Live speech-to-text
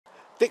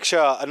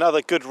Diksha,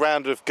 another good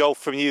round of golf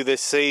from you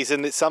this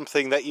season. It's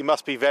something that you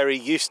must be very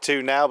used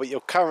to now, but you're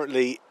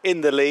currently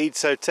in the lead.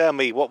 So tell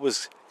me, what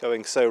was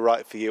going so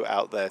right for you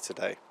out there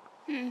today?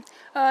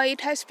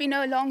 It has been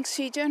a long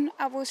season.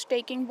 I was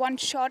taking one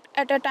shot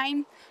at a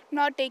time,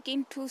 not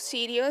taking too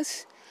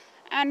serious.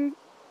 And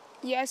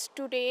yes,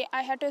 today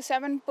I had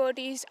 7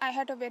 birdies. I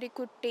had a very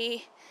good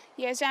day.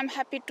 Yes, I'm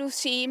happy to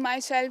see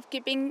myself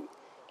keeping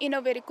in a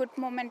very good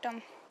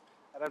momentum.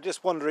 And I'm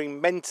just wondering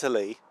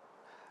mentally,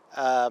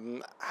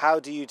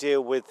 how do you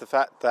deal with the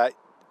fact that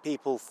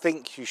people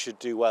think you should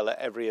do well at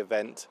every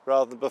event,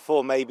 rather than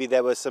before maybe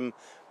there were some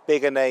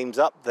bigger names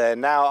up there.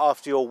 Now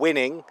after you're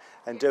winning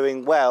and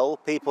doing well,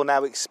 people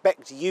now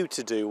expect you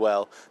to do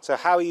well. So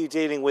how are you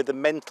dealing with the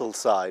mental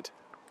side?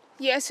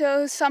 Yes,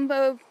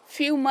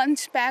 few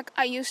months back,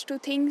 I used to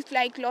think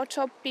like lots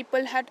of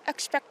people had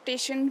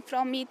expectation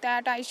from me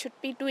that I should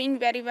be doing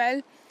very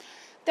well.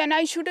 Then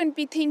I shouldn't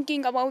be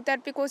thinking about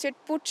that because it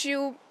puts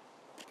you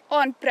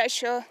on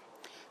pressure.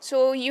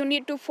 So you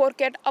need to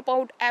forget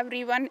about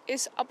everyone.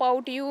 It's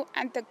about you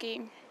and the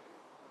game.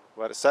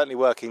 Well, it's certainly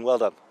working. Well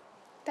done.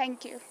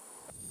 Thank you.